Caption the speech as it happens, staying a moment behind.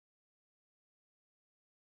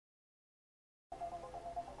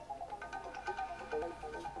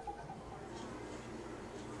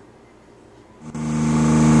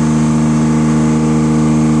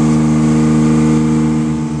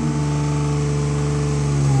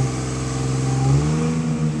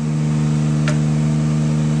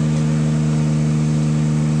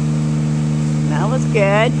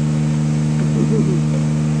good.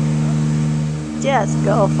 Just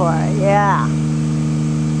go for it, yeah.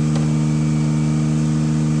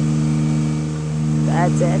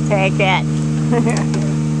 That's it, take it.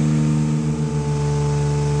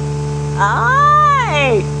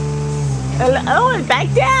 Aye! Oh, it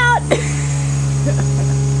backed out!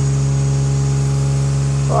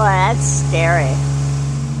 Boy, that's scary.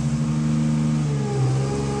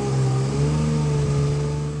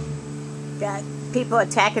 Got people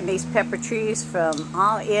attacking these pepper trees from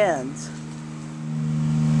all ends.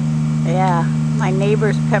 Yeah, my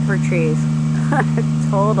neighbor's pepper trees.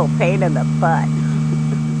 Total pain in the butt.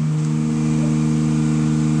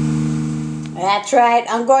 That's right.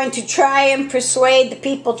 I'm going to try and persuade the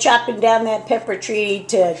people chopping down that pepper tree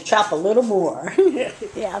to chop a little more.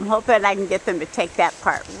 Yeah, I'm hoping I can get them to take that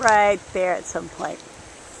part right there at some point.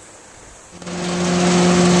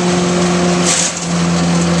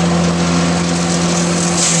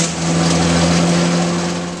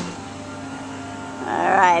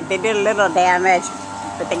 Alright, they did a little damage,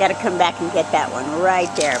 but they got to come back and get that one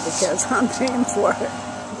right there because I'm paying for it.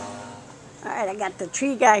 Alright, I got the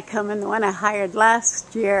tree guy coming, the one I hired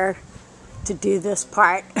last year to do this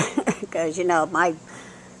part because, you know, my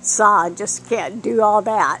saw just can't do all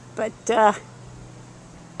that. But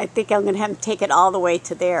I think I'm going to have him take it all the way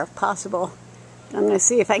to there if possible. I'm going to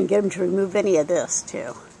see if I can get him to remove any of this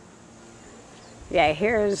too. Yeah,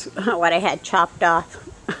 here's what I had chopped off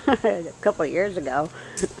a couple of years ago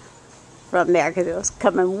from there because it was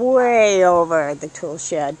coming way over the tool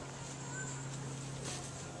shed.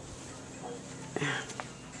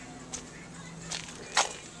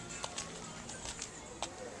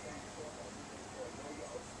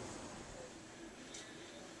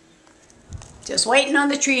 Just waiting on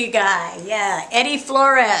the tree guy. Yeah, Eddie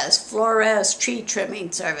Flores Tree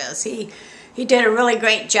Trimming Service. He did a really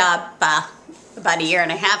great job about a year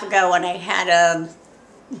and a half ago when I had him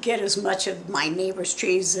get as much of my neighbor's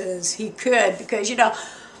trees as he could because, you know,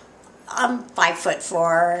 I'm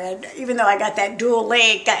 5'4", and even though I got that dual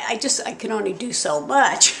link, I can only do so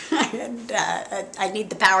much. And I need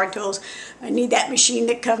the power tools. I need that machine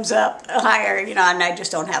that comes up higher, you know, and I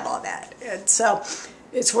just don't have all that. And so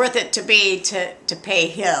it's worth it to me to pay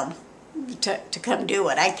him to come do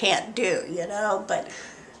what I can't do, you know. But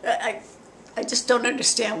I just don't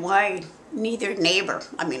understand why neither neighbor.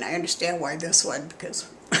 I mean, I understand why this one because,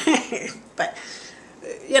 but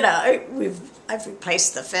you know, I've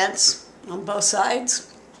replaced the fence on both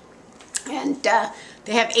sides, and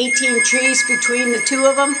they have 18 trees between the two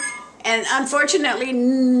of them, and unfortunately,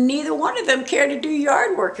 neither one of them care to do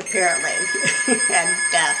yard work apparently. And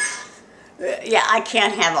yeah, I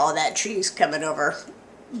can't have all that trees coming over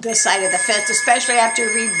this side of the fence, especially after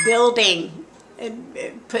rebuilding and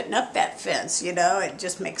putting up that fence, you know. It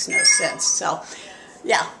just makes no sense. So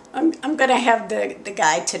yeah, I'm going to have the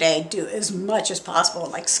guy today do as much as possible,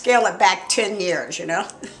 like scale it back 10 years, you know.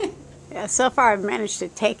 Yeah, so far I've managed to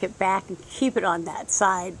take it back and keep it on that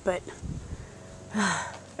side, but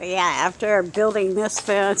yeah, after building this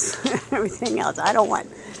fence and everything else, I don't want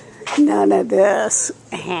none of this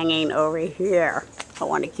hanging over here. I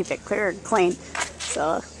want to keep it clear and clean.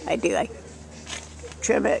 So I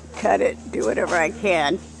trim it, cut it, do whatever I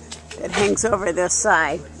can that hangs over this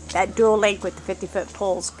side. That dual link with the 50-foot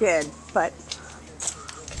pole is good, but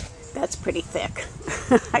that's pretty thick.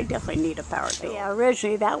 I definitely need a power tool. Yeah,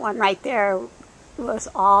 originally that one right there was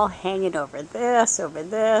all hanging over this, over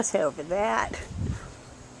that.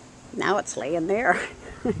 Now it's laying there.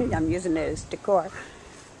 I'm using it as decor.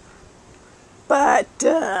 But,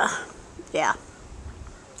 yeah,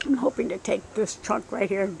 I'm hoping to take this trunk right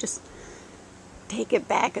here and just take it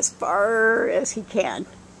back as far as he can.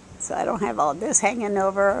 So I don't have all this hanging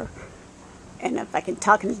over. And if I can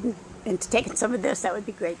talk him into taking some of this, that would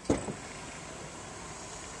be great.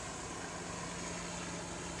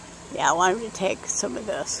 Yeah, I want him to take some of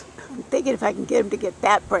this. I'm thinking if I can get him to get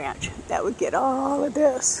that branch, that would get all of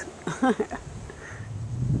this.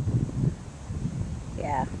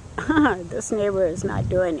 Yeah. This neighbor is not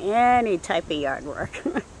doing any type of yard work.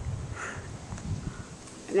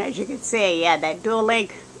 And as you can see, yeah, that dual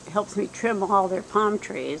link helps me trim all their palm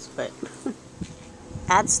trees, but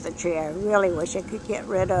that's the tree I really wish I could get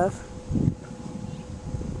rid of.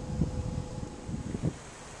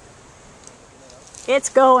 It's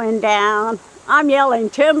going down. I'm yelling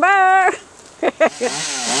timber.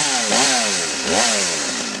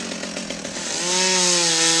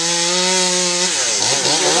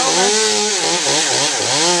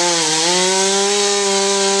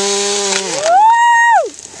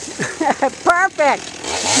 Perfect.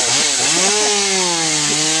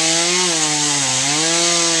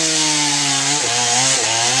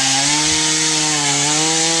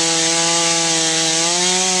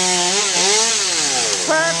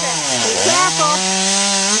 perfect. Be careful.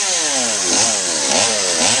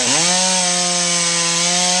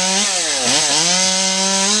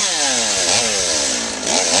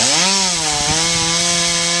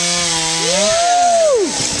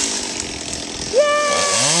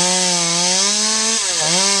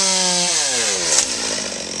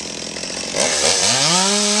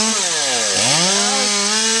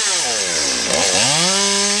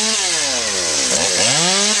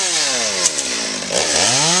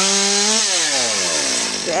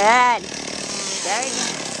 Good.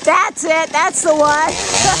 That's it. That's the one.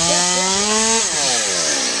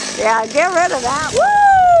 Yeah, get rid of that.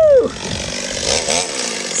 Woo!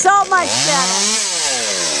 So much better.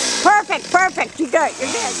 Perfect, perfect. You're good.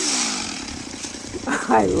 You're good.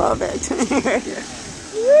 I love it.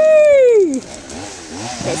 Whee!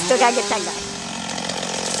 Okay, still gotta get that guy.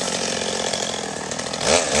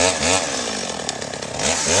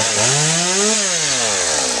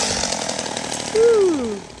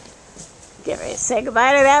 Woo! Get ready to say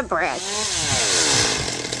goodbye to that brush.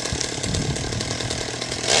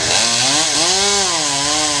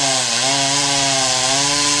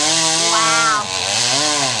 Wow.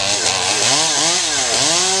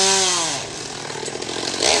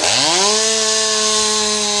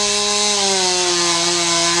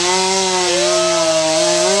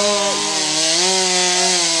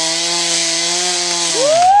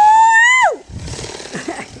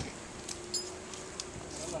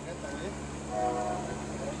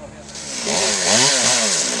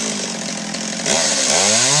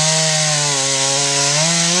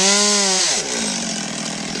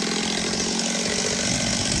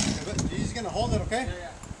 He's gonna hold it, okay? Yeah.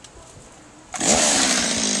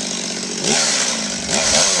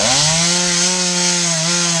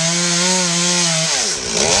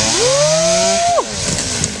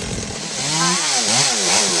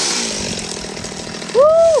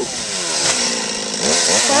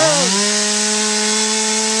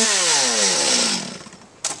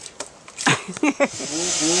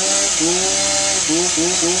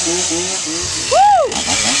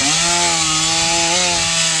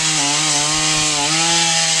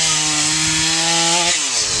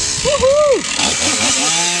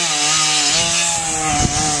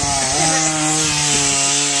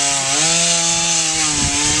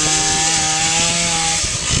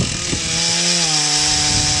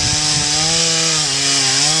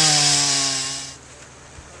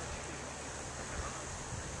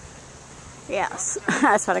 Yes,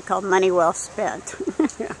 that's what I call money well spent.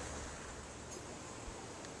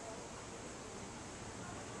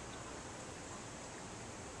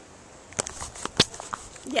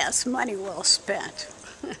 Yes, money well spent.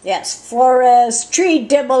 Yes, Flores Tree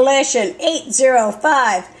Demolition,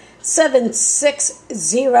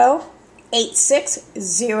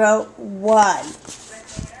 805-760-8601.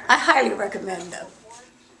 I highly recommend them.